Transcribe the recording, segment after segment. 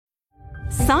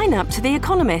Sign up to The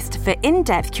Economist for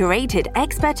in-depth curated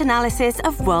expert analysis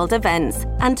of world events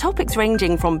and topics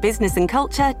ranging from business and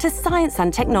culture to science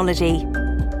and technology.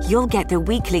 You'll get the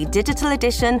weekly digital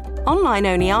edition,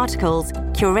 online-only articles,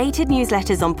 curated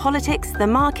newsletters on politics, the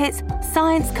markets,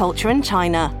 science, culture and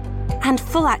China, and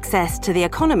full access to The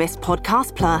Economist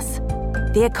Podcast Plus.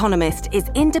 The Economist is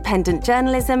independent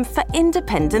journalism for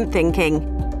independent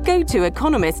thinking. Go to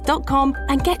economist.com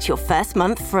and get your first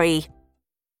month free.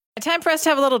 Time for us to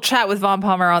have a little chat with Vaughn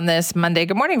Palmer on this Monday.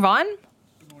 Good morning, Vaughn.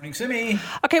 Good morning, Simi.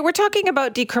 Okay, we're talking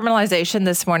about decriminalization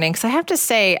this morning. So I have to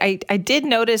say, I did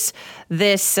notice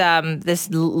this this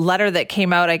letter that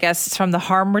came out, I guess it's from the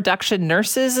Harm Reduction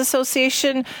Nurses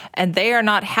Association, and they are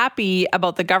not happy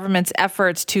about the government's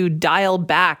efforts to dial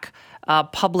back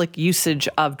public usage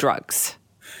of drugs.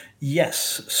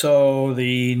 Yes. So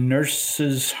the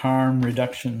Nurses Harm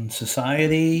Reduction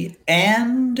Society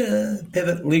and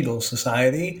Pivot Legal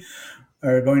Society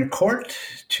are going to court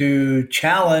to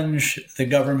challenge the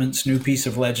government's new piece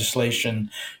of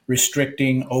legislation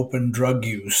restricting open drug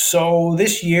use. So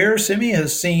this year, Simi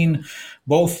has seen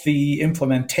both the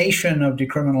implementation of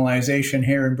decriminalization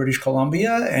here in British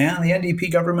Columbia and the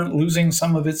NDP government losing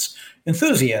some of its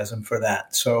enthusiasm for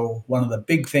that. So one of the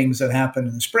big things that happened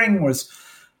in the spring was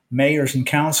mayors and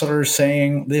councillors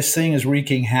saying this thing is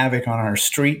wreaking havoc on our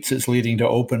streets. It's leading to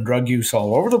open drug use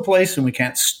all over the place, and we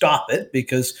can't stop it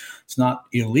because it's not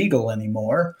illegal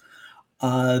anymore.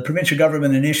 The provincial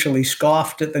government initially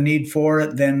scoffed at the need for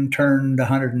it, then turned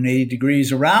 180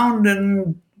 degrees around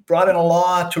and brought in a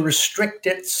law to restrict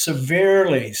it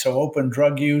severely. So open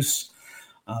drug use,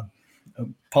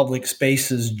 public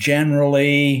spaces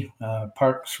generally,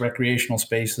 parks, recreational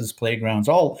spaces, playgrounds,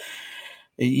 all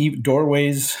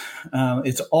doorways,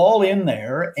 it's all in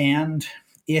there, and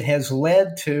it has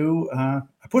led to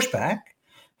a pushback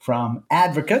from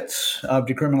advocates of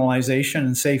decriminalization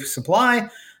and safe supply.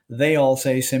 They all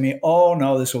say, Simi, oh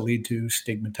no, this will lead to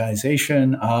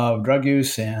stigmatization of drug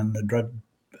use, and the drug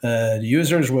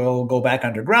users will go back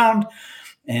underground,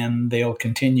 and they'll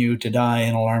continue to die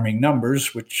in alarming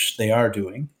numbers, which they are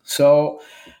doing. So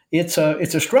it's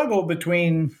a struggle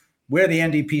between where the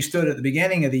NDP stood at the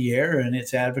beginning of the year and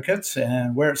its advocates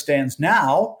and where it stands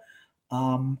now.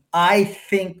 I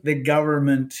think the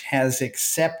government has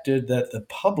accepted that the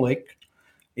public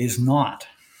is not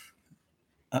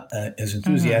as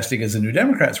enthusiastic as the New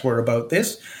Democrats were about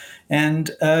this.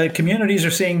 And communities are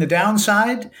seeing the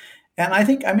downside. And I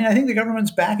think the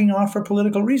government's backing off for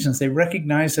political reasons. They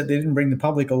recognize that they didn't bring the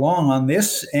public along on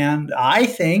this. And I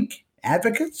think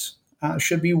advocates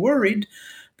should be worried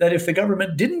that if the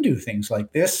government didn't do things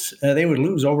like this, they would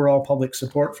lose overall public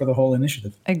support for the whole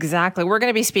initiative. Exactly. We're going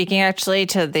to be speaking actually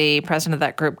to the president of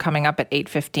that group coming up at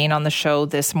 8:15 on the show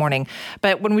this morning.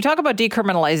 But when we talk about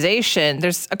decriminalization,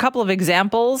 there's a couple of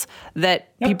examples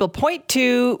that people point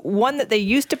to. One that they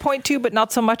used to point to, but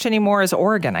not so much anymore, is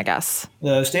Oregon, I guess.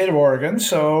 The state of Oregon.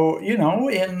 So, in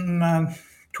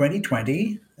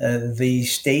 2020, the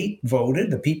state voted,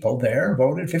 the people there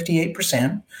voted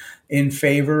 58% in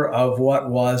favor of what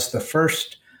was the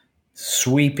first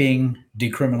sweeping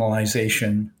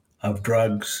decriminalization of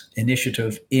drugs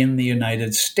initiative in the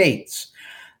United States.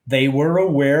 They were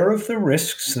aware of the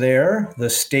risks there. The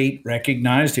state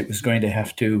recognized it was going to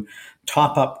have to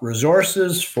top up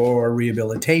resources for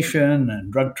rehabilitation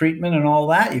and drug treatment and all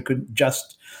that. You couldn't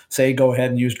just say, go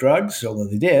ahead and use drugs, although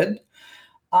they did.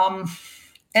 And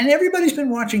everybody's been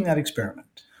watching that experiment.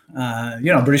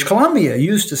 British Columbia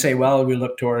used to say, well, we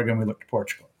look to Oregon, we look to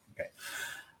Portugal. Okay.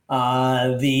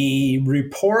 The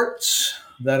reports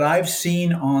that I've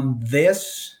seen on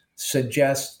this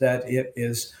suggest that it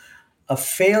is a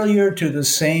failure to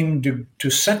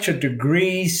such a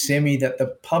degree, Simi, that the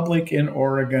public in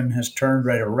Oregon has turned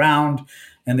right around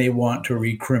and they want to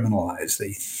recriminalize.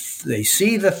 They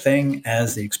see the thing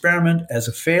as the experiment, as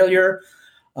a failure.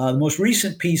 The most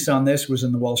recent piece on this was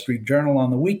in the Wall Street Journal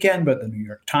on the weekend, but the New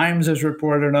York Times has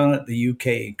reported on it. The UK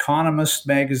Economist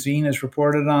magazine has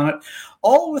reported on it,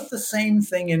 all with the same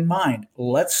thing in mind.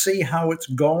 Let's see how it's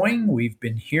going. We've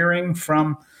been hearing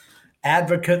from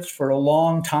advocates for a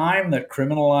long time that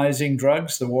criminalizing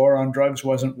drugs, the war on drugs,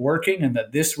 wasn't working and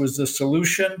that this was the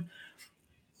solution.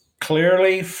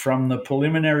 Clearly, from the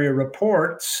preliminary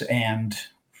reports, and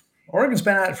Oregon's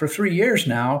been at it for 3 years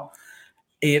now,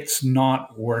 it's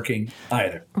not working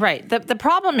either. Right. The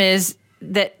problem is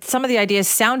that some of the ideas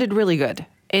sounded really good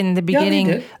in the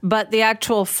beginning, but the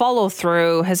actual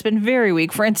follow-through has been very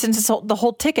weak. For instance, the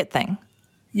whole ticket thing.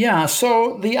 Yeah,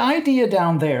 so the idea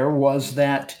down there was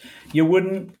that you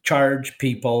wouldn't charge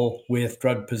people with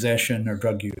drug possession or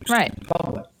drug use in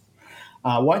public.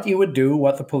 What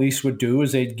the police would do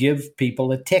is they'd give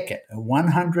people a ticket, a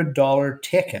 $100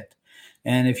 ticket.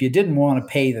 And if you didn't want to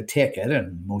pay the ticket,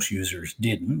 and most users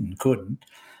didn't and couldn't,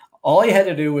 all you had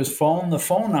to do was phone the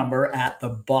phone number at the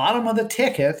bottom of the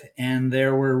ticket, and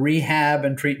there were rehab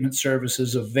and treatment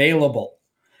services available.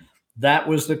 That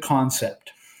was the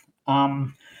concept.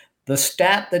 The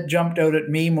stat that jumped out at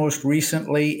me most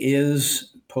recently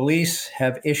is police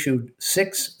have issued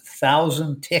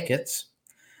 6,000 tickets.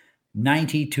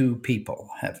 92 people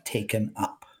have taken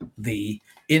up the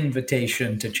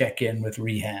invitation to check in with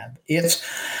rehab. It's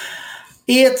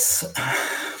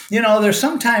there's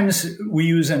sometimes we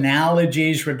use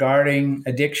analogies regarding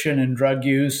addiction and drug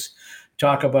use,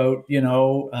 talk about,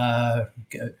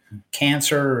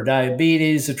 cancer or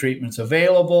diabetes, the treatment's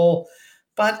available,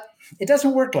 but it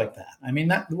doesn't work like that. I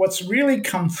mean, what's really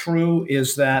come through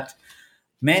is that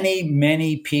many,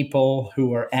 many people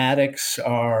who are addicts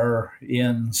are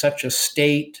in such a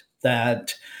state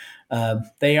that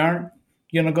they aren't,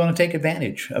 going to take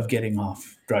advantage of getting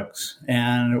off drugs.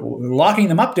 And locking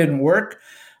them up didn't work,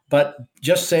 but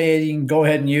just saying go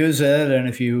ahead and use it, and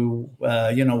if you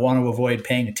want to avoid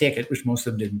paying a ticket, which most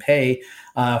of them didn't pay,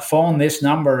 phone this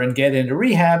number and get into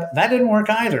rehab, that didn't work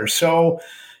either. So,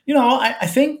 I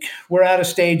think we're at a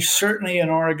stage, certainly in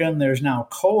Oregon, there's now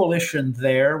a coalition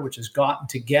there which has gotten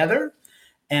together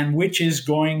and which is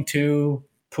going to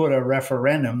put a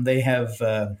referendum. They have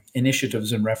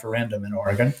initiatives in referendum in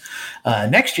Oregon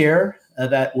next year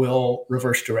that will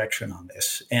reverse direction on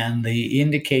this. And the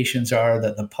indications are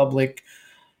that the public,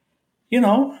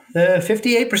 the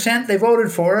 58%, they voted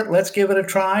for it. Let's give it a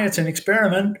try. It's an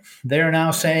experiment. They're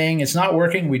now saying it's not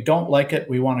working. We don't like it.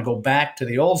 We want to go back to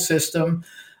the old system.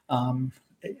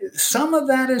 Some of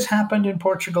that has happened in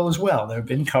Portugal as well. There have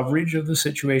been coverage of the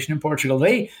situation in Portugal.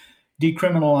 They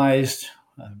decriminalized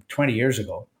 20 years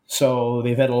ago, so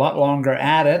they've had a lot longer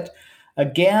at it.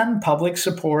 Again, public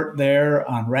support there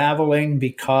unraveling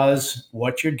because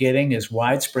what you're getting is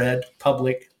widespread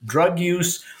public drug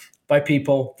use by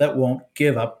people that won't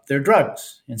give up their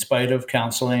drugs in spite of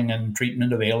counseling and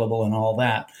treatment available and all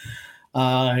that.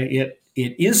 It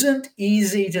isn't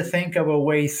easy to think of a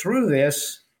way through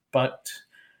this, but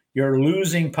you're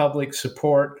losing public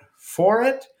support for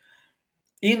it.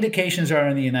 Indications are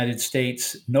in the United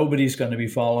States, nobody's going to be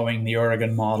following the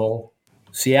Oregon model.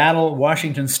 Seattle,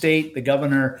 Washington State, the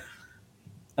governor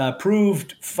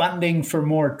approved funding for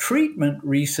more treatment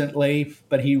recently,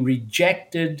 but he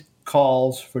rejected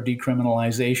calls for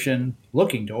decriminalization.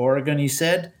 Looking to Oregon, he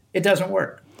said, it doesn't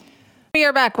work. We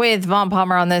are back with Vaughn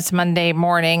Palmer on this Monday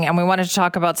morning, and we wanted to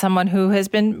talk about someone who has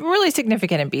been really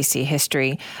significant in BC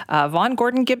history,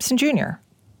 Gordon Gibson Jr.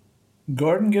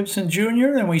 Gordon Gibson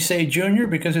Jr., and we say Jr.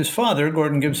 because his father,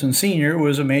 Gordon Gibson Sr.,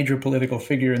 was a major political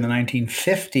figure in the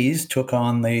 1950s, took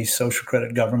on the social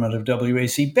credit government of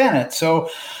W.A.C. Bennett. So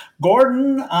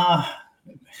Gordon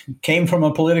came from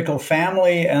a political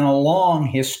family and a long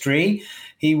history.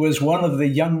 He was one of the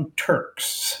Young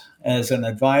Turks as an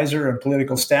advisor and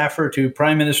political staffer to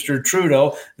Prime Minister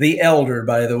Trudeau, the elder,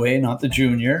 by the way, not the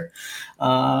junior.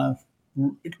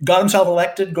 Got himself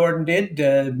elected, Gordon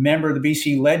did, member of the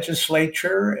BC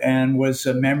legislature, and was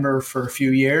a member for a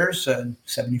few years,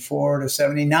 74 to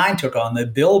 79, took on the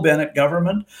Bill Bennett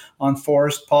government on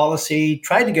forest policy,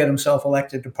 tried to get himself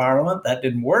elected to Parliament. That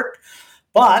didn't work,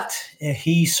 but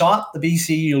he sought the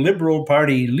BC Liberal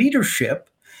Party leadership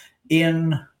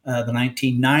in the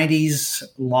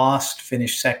 1990s,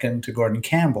 finished second to Gordon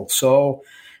Campbell. So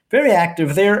very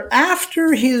active there.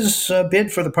 After his bid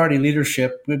for the party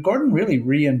leadership, Gordon really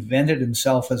reinvented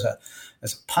himself as a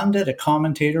pundit, a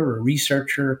commentator, a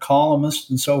researcher, a columnist,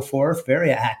 and so forth. Very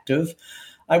active.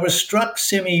 I was struck,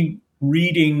 Simi,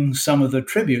 reading some of the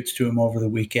tributes to him over the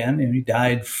weekend, and he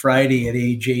died Friday at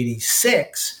age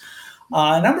 86.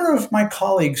 A number of my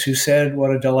colleagues who said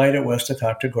what a delight it was to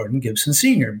talk to Gordon Gibson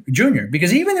Jr.,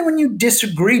 because even when you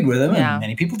disagreed with him, and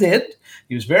many people did,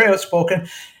 he was very outspoken,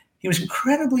 he was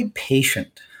incredibly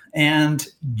patient and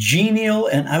genial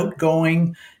and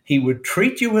outgoing. He would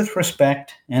treat you with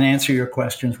respect and answer your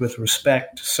questions with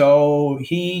respect. So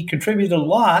he contributed a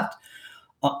lot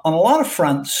on a lot of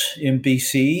fronts in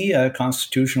BC,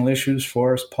 constitutional issues,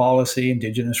 forest policy,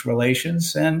 Indigenous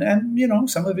relations, and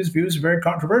some of his views are very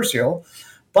controversial.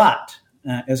 But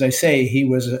as I say, he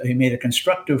made a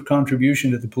constructive contribution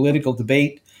to the political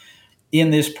debate in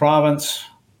this province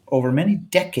over many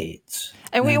decades.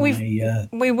 And we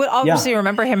would obviously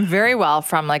remember him very well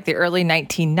from like the early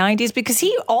 1990s because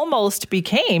he almost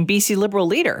became BC Liberal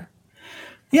leader.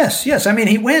 Yes, yes. I mean,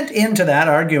 he went into that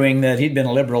arguing that he'd been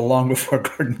a liberal long before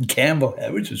Gordon Campbell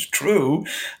had, which is true.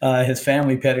 His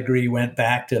family pedigree went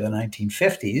back to the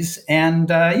 1950s, and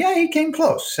yeah, he came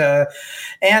close.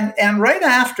 And right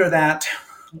after that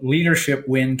leadership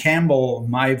win, Campbell, in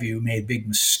my view, made a big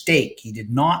mistake. He did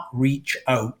not reach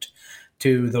out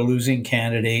to the losing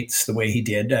candidates the way he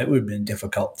did. It would have been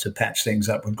difficult to patch things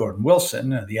up with Gordon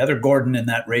Wilson, the other Gordon in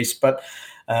that race, but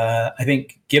I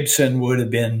think Gibson would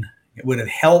have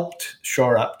helped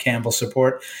shore up Campbell's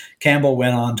support. Campbell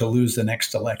went on to lose the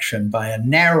next election by a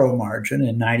narrow margin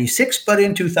in 96, but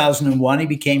in 2001 he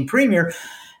became premier.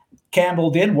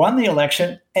 Campbell won the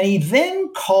election, and he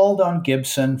then called on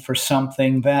Gibson for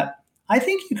something that I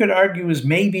think you could argue is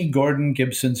maybe Gordon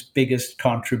Gibson's biggest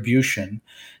contribution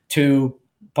to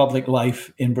public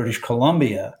life in British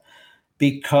Columbia,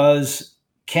 because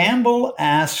Campbell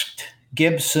asked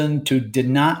Gibson to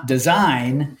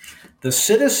design the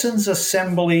Citizens'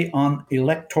 Assembly on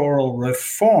Electoral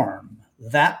Reform.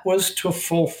 That was to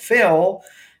fulfill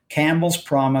Campbell's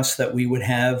promise that we would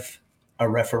have a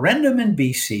referendum in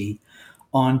BC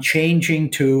on changing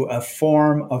to a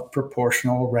form of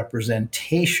proportional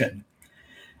representation.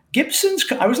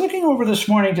 I was looking over this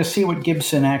morning to see what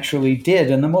Gibson actually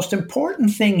did, and the most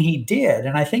important thing he did,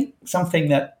 and I think something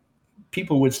that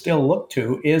people would still look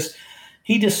to, is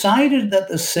he decided that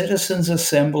the Citizens'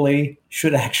 Assembly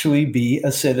should actually be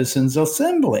a Citizens'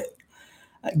 Assembly.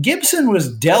 Gibson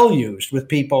was deluged with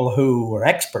people who were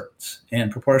experts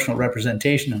in proportional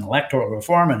representation and electoral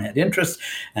reform and had interest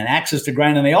and access to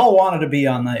grind, and they all wanted to be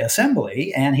on the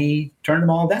assembly, and he turned them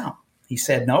all down. He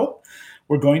said, no,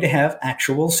 we're going to have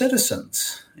actual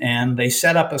citizens. And they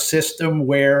set up a system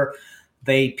where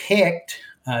they picked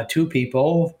two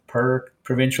people per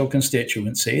provincial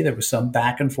constituency. There was some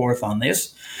back and forth on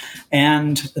this.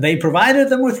 And they provided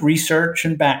them with research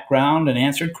and background and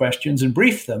answered questions and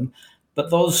briefed them. But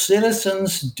those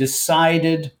citizens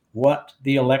decided what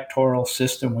the electoral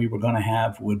system we were going to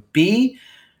have would be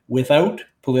without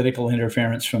political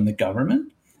interference from the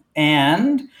government.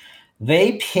 And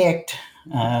they picked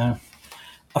a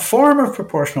form of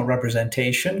proportional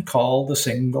representation called the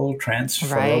single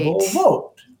transferable vote.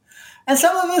 And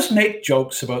some of us make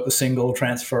jokes about the single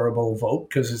transferable vote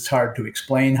because it's hard to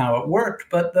explain how it worked.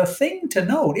 But the thing to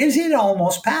note is it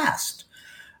almost passed.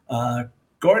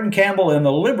 Gordon Campbell and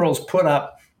the Liberals put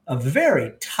up a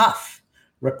very tough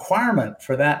requirement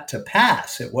for that to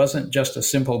pass. It wasn't just a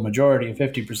simple majority of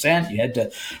 50%. You had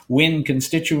to win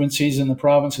constituencies in the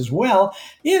province as well.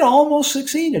 It almost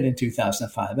succeeded in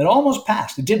 2005. It almost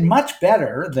passed. It did much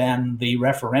better than the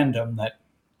referendum that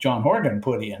John Horgan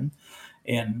put in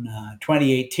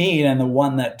 2018 and the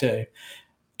one that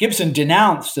Gibson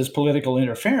denounced as political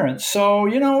interference. So,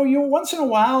 you once in a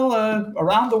while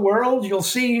around the world, you'll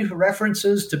see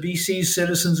references to BC's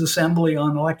Citizens' Assembly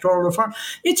on electoral reform.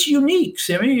 It's unique,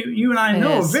 Simi. You and I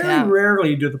know very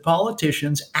rarely do the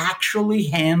politicians actually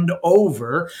hand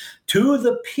over to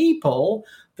the people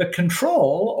the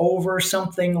control over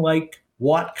something like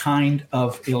what kind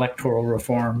of electoral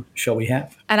reform shall we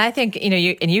have? And I think,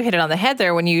 you hit it on the head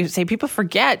there when you say people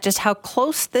forget just how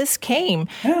close this came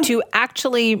to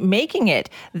actually making it.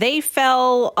 They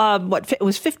fell, it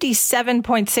was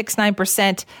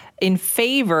 57.69% in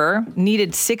favor,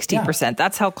 needed 60%. Yeah.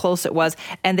 That's how close it was.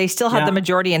 And they still had the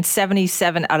majority in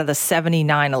 77 out of the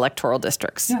 79 electoral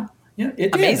districts. Yeah. Yeah,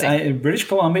 it amazing. Did. British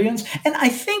Columbians. And I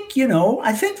think,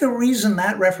 I think the reason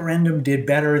that referendum did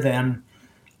better than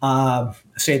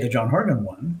say the John Horgan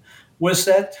one, was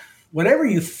that whatever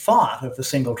you thought of the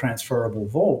single transferable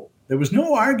vote, there was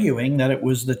no arguing that it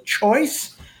was the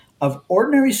choice of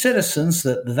ordinary citizens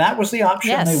that was the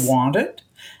option they wanted,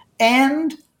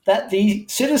 and that the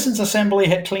Citizens' Assembly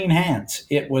had clean hands.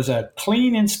 It was a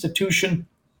clean institution,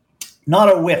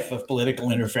 not a whiff of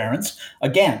political interference.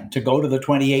 Again, to go to the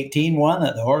 2018 one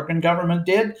that the Horgan government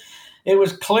did, it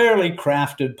was clearly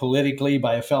crafted politically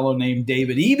by a fellow named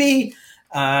David Eby.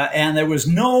 And there was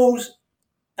no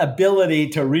ability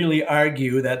to really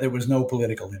argue that there was no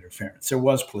political interference. There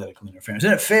was political interference,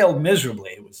 and it failed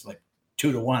miserably. It was like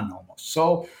 2-1 almost.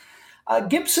 So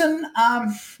Gibson,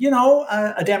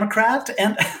 a Democrat,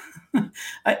 and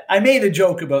I made a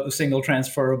joke about the single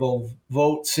transferable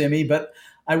vote, Simi, but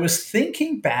I was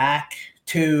thinking back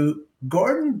to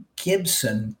Gordon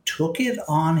Gibson took it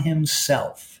on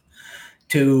himself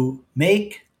to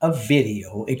make a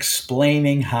video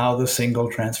explaining how the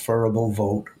single transferable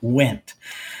vote went.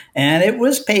 And it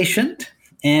was patient,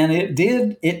 and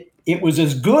it was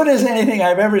as good as anything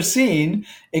I've ever seen,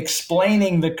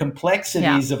 explaining the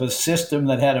complexities of a system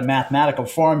that had a mathematical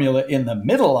formula in the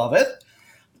middle of it.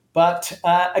 But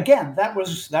again, that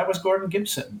was Gordon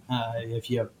Gibson. If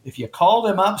you called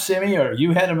him up, Simi, or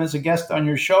you had him as a guest on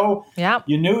your show, Yeah.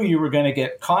 you knew you were going to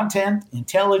get content,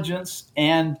 intelligence,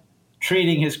 and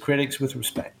treating his critics with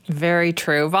respect. Very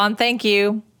true. Vaughn, thank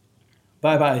you.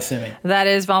 Bye-bye, Simi. That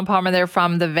is Vaughn Palmer there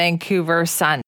from the Vancouver Sun.